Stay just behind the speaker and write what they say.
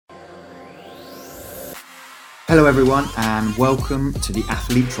Hello everyone and welcome to the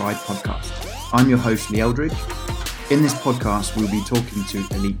Athlete Tribe podcast. I'm your host Lee Eldridge. In this podcast we'll be talking to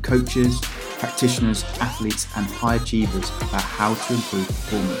elite coaches, practitioners, athletes and high achievers about how to improve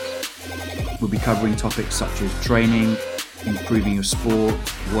performance. We'll be covering topics such as training, improving your sport,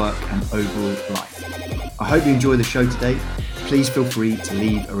 work and overall life. I hope you enjoy the show today. Please feel free to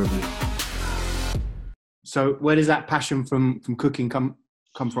leave a review. So where does that passion from cooking come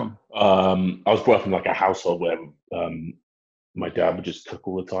from? I was brought up in like a household where my dad would just cook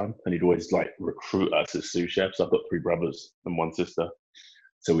all the time, and he'd always like recruit us as sous chefs. I've got three brothers and one sister,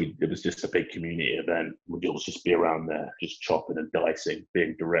 so it was just a big community event. We'd all just be around there, just chopping and dicing,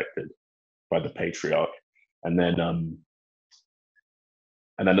 being directed by the patriarch. And then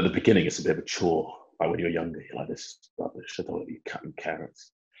at the beginning, it's a bit of a chore. Like when you're younger, you're like, this is rubbish. I don't want to be cutting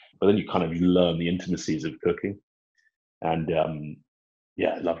carrots. But then you learn the intricacies of cooking, and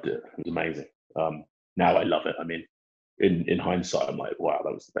yeah, I loved it. It was amazing. Now I love it. I mean, in hindsight, I'm like, wow,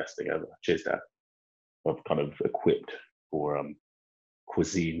 that was the best thing ever. Cheers, Dad. I'm kind of equipped for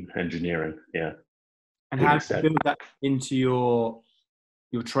cuisine engineering. Yeah. And how do you build that into your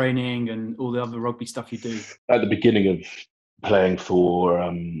training and all the other rugby stuff you do? At the beginning of playing for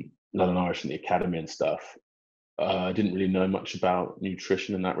London Irish in the academy and stuff, I didn't really know much about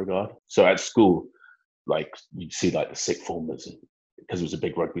nutrition in that regard. So at school, like you'd see like the sixth formers, because it was a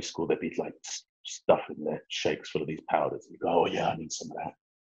big rugby school, they'd be like stuffing their shakes full of these powders. And you go, oh yeah, I need some of that.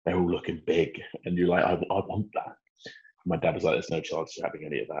 They're all looking big. And you're like, I want that. My dad was like, there's no chance you're having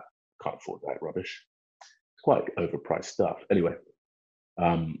any of that. Can't afford that rubbish. It's quite overpriced stuff. Anyway,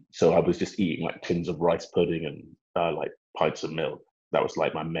 so I was just eating like tins of rice pudding and like pints of milk. That was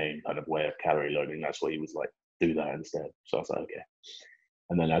like my main kind of way of calorie loading. That's why he was like, do that instead. So I was like, okay.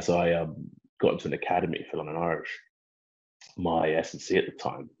 And then as I got into an academy for London Irish, my S&C at the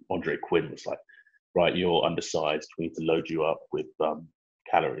time, Andre Quinn, was like, right, you're undersized. We need to load you up with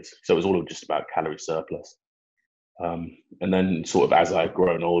calories. So it was all just about calorie surplus. And then sort of as I've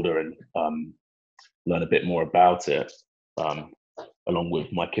grown older and learn a bit more about it, along with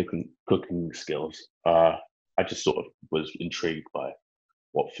my cooking skills, I just sort of was intrigued by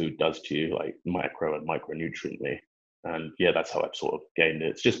what food does to you, like macro and micronutriently. And yeah, that's how I've sort of gained it.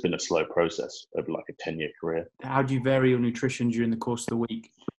 It's just been a slow process over like a 10-year career. How do you vary your nutrition during the course of the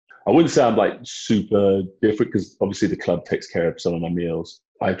week? I wouldn't say I'm like super different, because obviously the club takes care of some of my meals.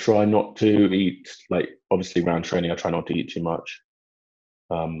 I try not to eat, like obviously around training, I try not to eat too much.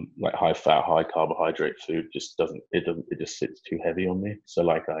 Like high fat, high carbohydrate food just sits too heavy on me. So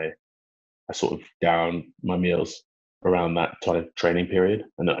like I sort of down my meals around that kind of training period,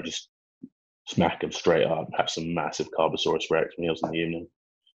 and then I just smack them straight up, have some massive Carbosaurus Rex meals in the evening,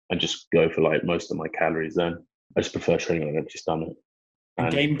 and just go for like most of my calories then. I just prefer training on an empty stomach.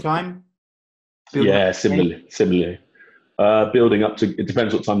 And game time? Similarly. Building up to, it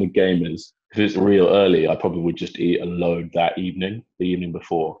depends what time the game is. If it's real early, I probably would just eat a load the evening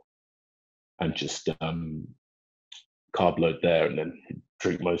before, and just carb load there, and then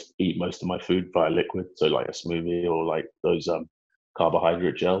eat most of my food via liquid, so like a smoothie or like those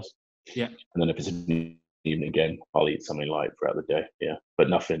carbohydrate gels. Yeah. And then if it's in the evening again, I'll eat something light throughout the day. Yeah.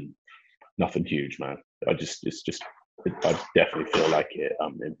 But nothing huge, man. I definitely feel like it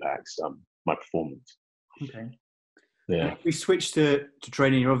impacts my performance. Okay. Yeah. We switched to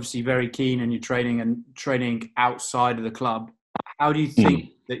training. You're obviously very keen, and you're training outside of the club. How do you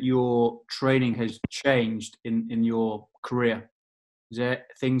think that your training has changed in your career? Is there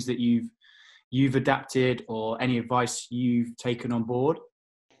things that you've adapted, or any advice you've taken on board?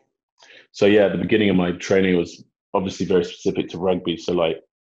 So yeah, the beginning of my training was obviously very specific to rugby. So like,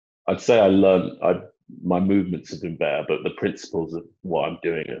 I'd say my movements have been better, but the principles of what I'm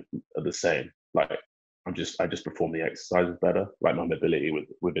doing are the same. Like I just perform the exercises better. Like my mobility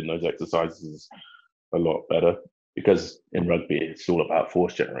within those exercises is a lot better, because in rugby it's all about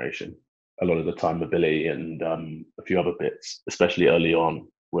force generation. A lot of the time, mobility and a few other bits, especially early on,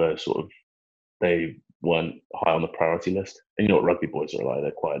 were sort of, they weren't high on the priority list. And you know what rugby boys are like? They're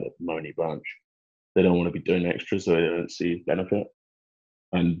quite a moany bunch. They don't want to be doing extras, so they don't see benefit.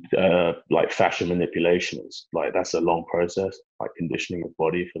 And like fascia manipulation is like, that's a long process, like conditioning your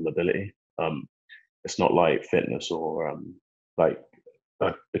body for mobility. It's not like fitness or like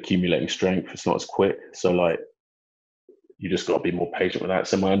accumulating strength. It's not as quick. So like, you just got to be more patient with that.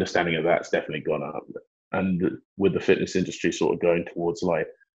 So my understanding of that's definitely gone up. And with the fitness industry sort of going towards like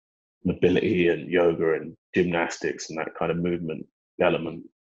mobility and yoga and gymnastics and that kind of movement element,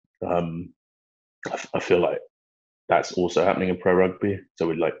 I feel like that's also happening in pro rugby. So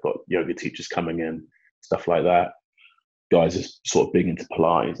we like got yoga teachers coming in, stuff like that. Guys are sort of big into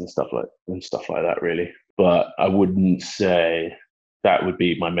Pilates and stuff like that, really. but I wouldn't say that would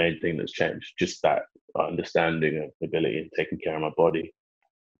be my main thing that's changed. Just that understanding of ability and taking care of my body,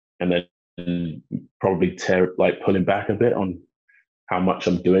 and then probably pulling back a bit on how much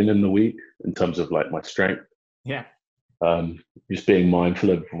I'm doing in the week in terms of like my strength. Yeah. Just being mindful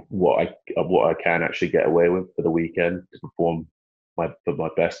of what I can actually get away with for the weekend to perform my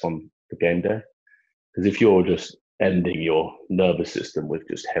best on the game day. Because if you're just ending your nervous system with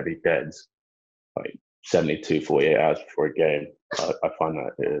just heavy deads, like 72, 48 hours before a game, I find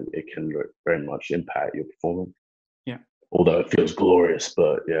that it can very much impact your performance. Yeah. Although it feels glorious,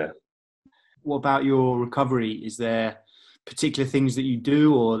 but yeah. What about your recovery? Is there particular things that you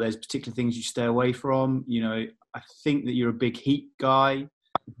do, or there's particular things you stay away from? You know, I think that you're a big heat guy,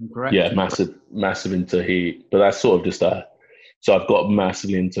 correct? Yeah, massive into heat, but that's sort of just so I've got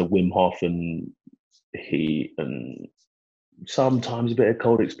massively into Wim Hof and heat, and sometimes a bit of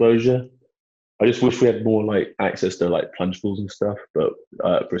cold exposure. I just wish we had more like access to like plunge pools and stuff, but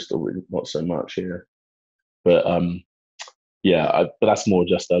at Bristol not so much here. But but that's more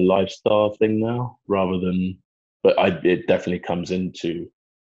just a lifestyle thing now rather than. But it definitely comes into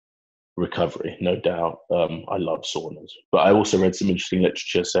recovery, no doubt. I love saunas, but I also read some interesting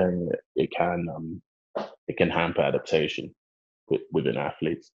literature saying that it can hamper adaptation within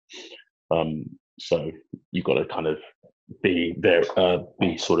athletes. So you've got to kind of be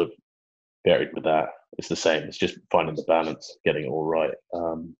sort of varied with that. It's the same. It's just finding the balance, getting it all right.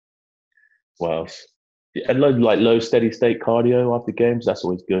 What else? And low steady state cardio after games. That's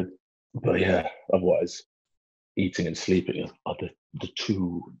always good. But yeah, otherwise, eating and sleeping are the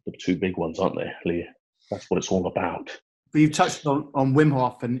two big ones, aren't they, Lee? That's what it's all about. But you've touched on Wim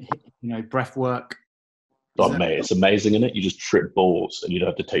Hof and breath work. Mate, it's amazing, isn't it? You just trip balls and you don't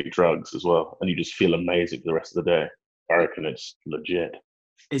have to take drugs as well, and you just feel amazing for the rest of the day. I reckon it's legit.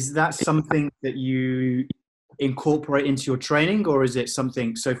 Is that something that you incorporate into your training, or is it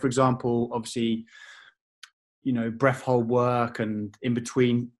something? So, for example, obviously, breath hold work and in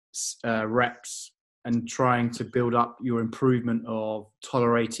between reps, and trying to build up your improvement of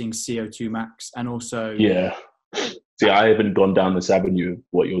tolerating CO2 max, and also See, I haven't gone down this avenue of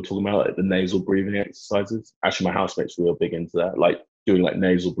what you're talking about, like the nasal breathing exercises. Actually, my housemate's real big into that, like doing like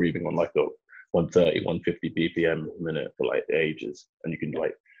nasal breathing on like a 130, 150 BPM a minute for like ages. And you can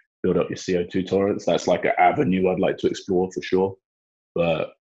like build up your CO2 tolerance. That's like an avenue I'd like to explore for sure.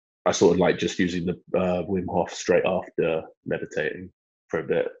 But I sort of like just using the Wim Hof straight after meditating for a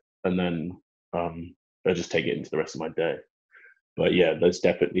bit. And then I just take it into the rest of my day. But yeah, there's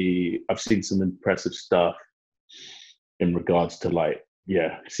definitely, I've seen some impressive stuff in regards to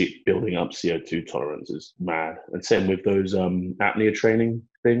building up CO2 tolerance is mad. And same with those apnea training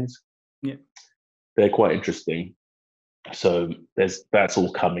things. Yeah, they're quite interesting. So that's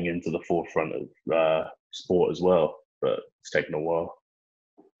all coming into the forefront of sport as well, but it's taken a while.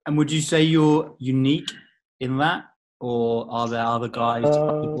 And would you say you're unique in that, or are there other guys,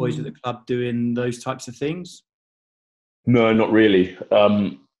 the boys at the club, doing those types of things? No, not really.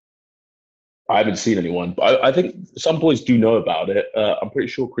 I haven't seen anyone, but I think some boys do know about it. I'm pretty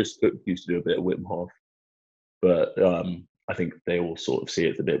sure Chris Cook used to do a bit of Wim Hof, but I think they all sort of see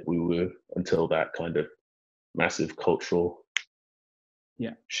it a bit woo-woo until that kind of massive cultural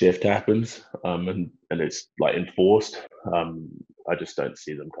shift happens, and it's like enforced. I just don't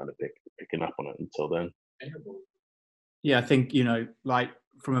see them kind of picking up on it until then. Yeah, I think, like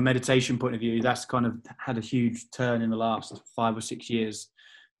from a meditation point of view, that's kind of had a huge turn in the last 5 or 6 years.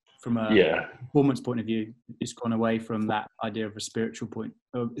 From a performance point of view, it's gone away from that idea of a spiritual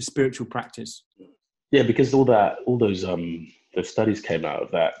practice. Yeah, because all those the studies came out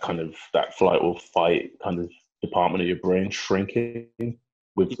of that kind of that flight or fight kind of department of your brain shrinking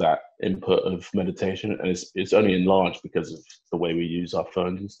with that input of meditation, and it's only enlarged because of the way we use our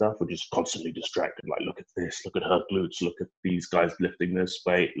phones and stuff. We're just constantly distracted. Like, look at this, look at her glutes, look at these guys lifting this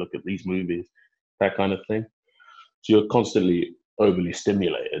weight, look at these movies, that kind of thing. So you're constantly overly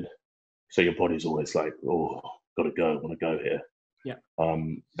stimulated, so your body's always like, oh, gotta go, want to go here. Yeah.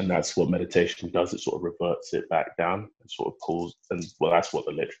 And that's what meditation does. It sort of reverts it back down and sort of pulls, and well, that's what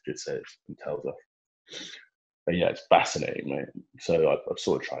the literature says and tells us. But yeah, it's fascinating, mate. So I'm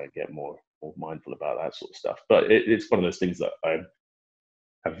sort of trying to get more mindful about that sort of stuff. But it's one of those things that I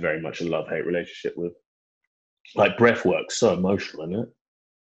have very much a love-hate relationship with. Like breath work's so emotional, isn't it?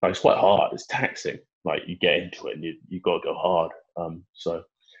 Like it's quite hard. It's taxing. Like you get into it and you got to go hard. So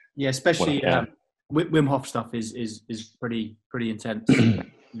yeah, especially Wim Hof stuff is pretty intense.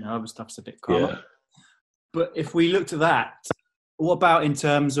 Other stuff's a bit calmer. Yeah. But if we looked at that, what about in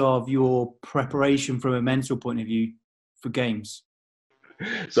terms of your preparation from a mental point of view for games?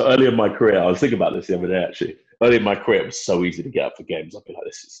 So early in my career, I was thinking about this the other day actually. Early in my career, it was so easy to get up for games. I'd be like,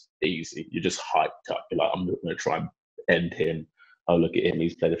 this is easy. You're just hyped up. You're like, I'm going to try and end him. Oh, look at him.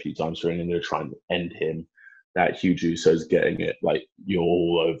 He's played a few times for England. I'm going to try and end him. That huge Uso's getting it. Like, you're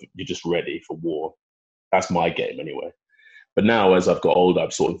all over. You're just ready for war. That's my game anyway. But now, as I've got older,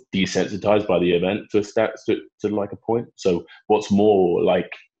 I've sort of desensitized by the event to like a point. So what's more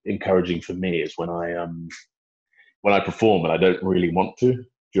like encouraging for me is when I perform and I don't really want to. Do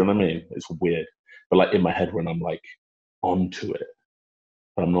you know what I mean? It's weird. But like in my head when I'm like onto it,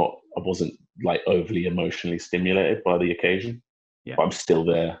 but I wasn't like overly emotionally stimulated by the occasion. Yeah. But I'm still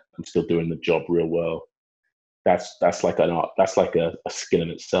there. I'm still doing the job real well. That's like an art. That's like a skill in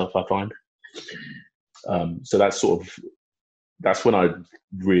itself, I find. So that's when I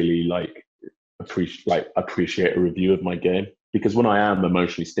really like appreciate a review of my game, because when I am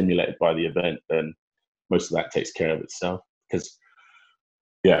emotionally stimulated by the event, then most of that takes care of itself. Because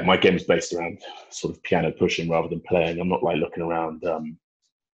my game is based around sort of piano pushing rather than playing. I'm not like looking around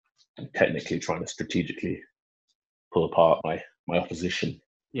technically trying to strategically pull apart my opposition.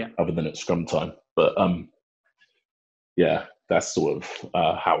 Yeah. Other than at scrum time, but that's sort of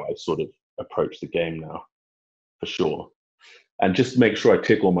how I sort of approach the game now, for sure. And just make sure I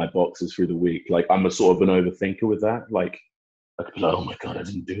tick all my boxes through the week. Like, I'm a sort of an overthinker with that. Like, I could be like, oh my God, I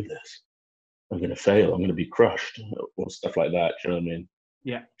didn't do this. I'm going to fail. I'm going to be crushed, or stuff like that. Do you know what I mean?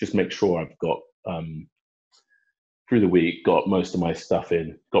 Yeah. Just make sure I've got, through the week, got most of my stuff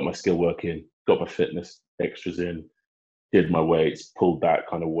in, got my skill work in, got my fitness extras in, did my weights, pulled that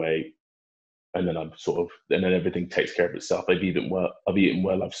kind of weight. And then and then everything takes care of itself. I've eaten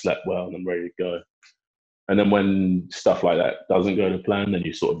well, I've slept well, and I'm ready to go. And then when stuff like that doesn't go to plan, then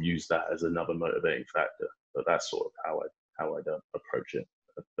you sort of use that as another motivating factor. But that's sort of how I'd approach it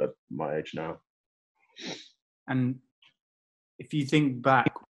at my age now. And if you think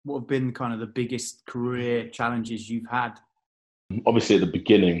back, what have been kind of the biggest career challenges you've had? Obviously, at the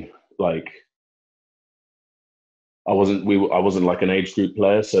beginning, like I wasn't like an age group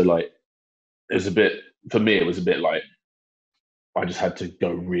player, so like it was a bit like I just had to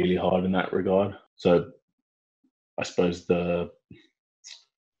go really hard in that regard. So I suppose that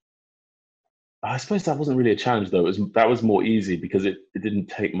wasn't really a challenge though. That was more easy because it didn't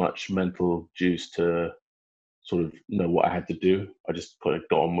take much mental juice to sort of know what I had to do. I just kind of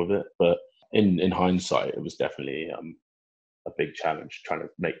got on with it. But in hindsight, it was definitely a big challenge trying to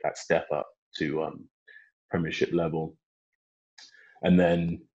make that step up to Premiership level. And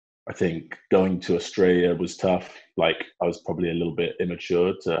then I think going to Australia was tough. Like, I was probably a little bit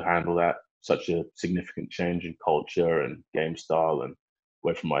immature to handle that, such a significant change in culture and game style, and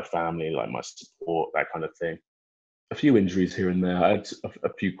away from my family, like my support, that kind of thing. A few injuries here and there. I had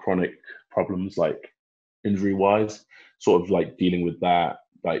a few chronic problems, like injury-wise, sort of like dealing with that.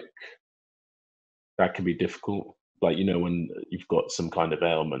 Like, that can be difficult. Like, you know, when you've got some kind of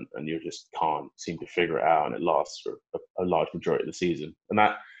ailment and you just can't seem to figure it out, and it lasts for a large majority of the season. And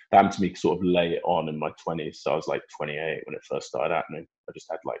that happened to me sort of late on in my 20s. So I was like 28 when it first started happening. I just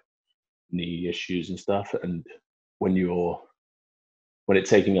had like knee issues and stuff. And when it's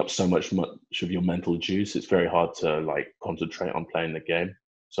taking up so much of your mental juice, it's very hard to like concentrate on playing the game.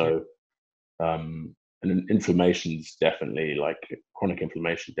 So, and inflammation's definitely, like chronic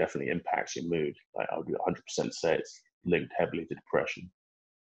inflammation definitely impacts your mood. Like, I would 100% say it's linked heavily to depression.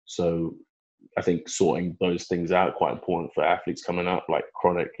 So I think sorting those things out quite important for athletes coming up, like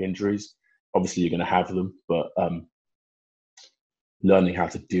chronic injuries. Obviously, you're going to have them, but learning how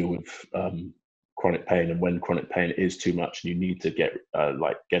to deal with chronic pain, and when chronic pain is too much and you need to get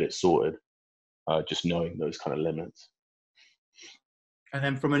it sorted, just knowing those kind of limits. And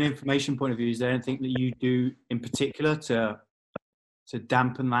then from an information point of view, is there anything that you do in particular to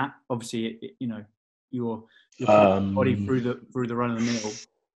dampen that? Obviously, you know, your body through the run of the mill.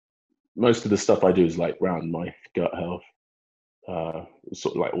 Most of the stuff I do is like around my gut health,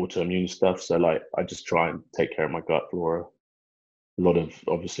 sort of like autoimmune stuff. So like I just try and take care of my gut flora. A lot of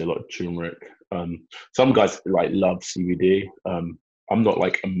turmeric. Some guys like love CBD. I'm not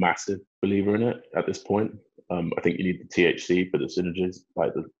like a massive believer in it at this point. I think you need the THC for the synergies,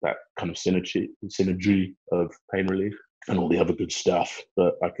 like that kind of synergy of pain relief and all the other good stuff,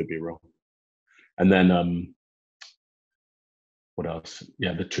 but I could be wrong. And then what else?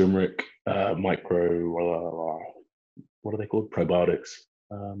 Yeah, the turmeric, what are they called? Probiotics.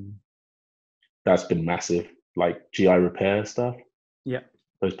 That's been massive. Like GI repair stuff. Yeah.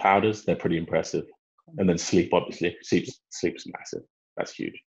 Those powders, they're pretty impressive. And then sleep, obviously. Sleep's massive. That's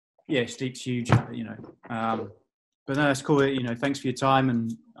huge. Yeah, sleep's huge, you know. But no, that's cool. You know, thanks for your time,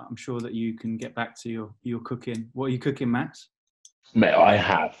 and I'm sure that you can get back to your cooking. What are you cooking, Max? Mate, I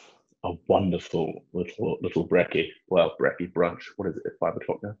have a wonderful little brekkie. Well, brekkie brunch. What is it? At 5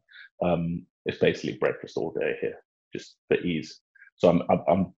 o'clock now. It's basically breakfast all day here, just for ease. So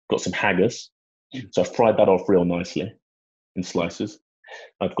I'm got some haggis. So I fried that off real nicely in slices.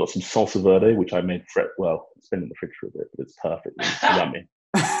 I've got some salsa verde, which I made well. It's been in the fridge for a bit, but it's perfectly yummy.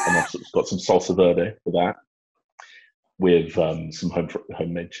 And I've got some salsa verde for that, with some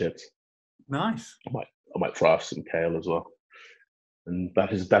homemade chips. Nice. I might fry off some kale as well. And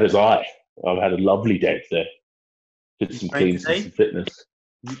that is I. I've had a lovely day today. Did some cleans, did some fitness.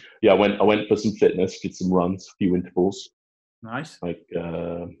 Yeah, I went for some fitness, did some runs, a few intervals. Nice.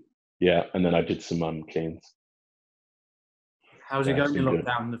 Yeah, and then I did some cleans. How's it going in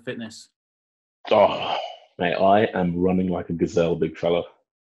lockdown, the fitness? Oh, mate, I am running like a gazelle, big fella.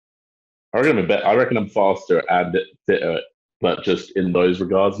 I reckon I'm faster and fitter, but just in those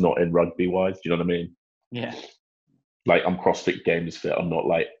regards, not in rugby wise. Do you know what I mean? Yeah. Like, I'm CrossFit Games fit. I'm not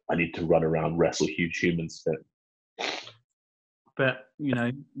like I need to run around, wrestle huge humans fit. But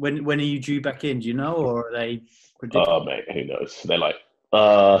when are you due back in? Do you know, or are they predicting? Oh, mate, who knows? They're like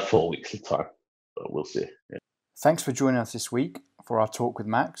 4 weeks of time, but we'll see. Yeah. Thanks for joining us this week for our talk with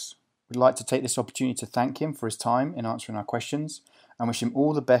Max. We'd like to take this opportunity to thank him for his time in answering our questions and wish him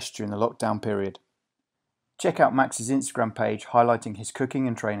all the best during the lockdown period. Check out Max's Instagram page highlighting his cooking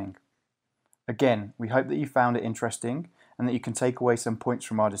and training. Again, we hope that you found it interesting and that you can take away some points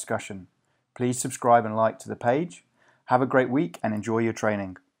from our discussion. Please subscribe and like to the page. Have a great week and enjoy your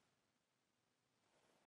training.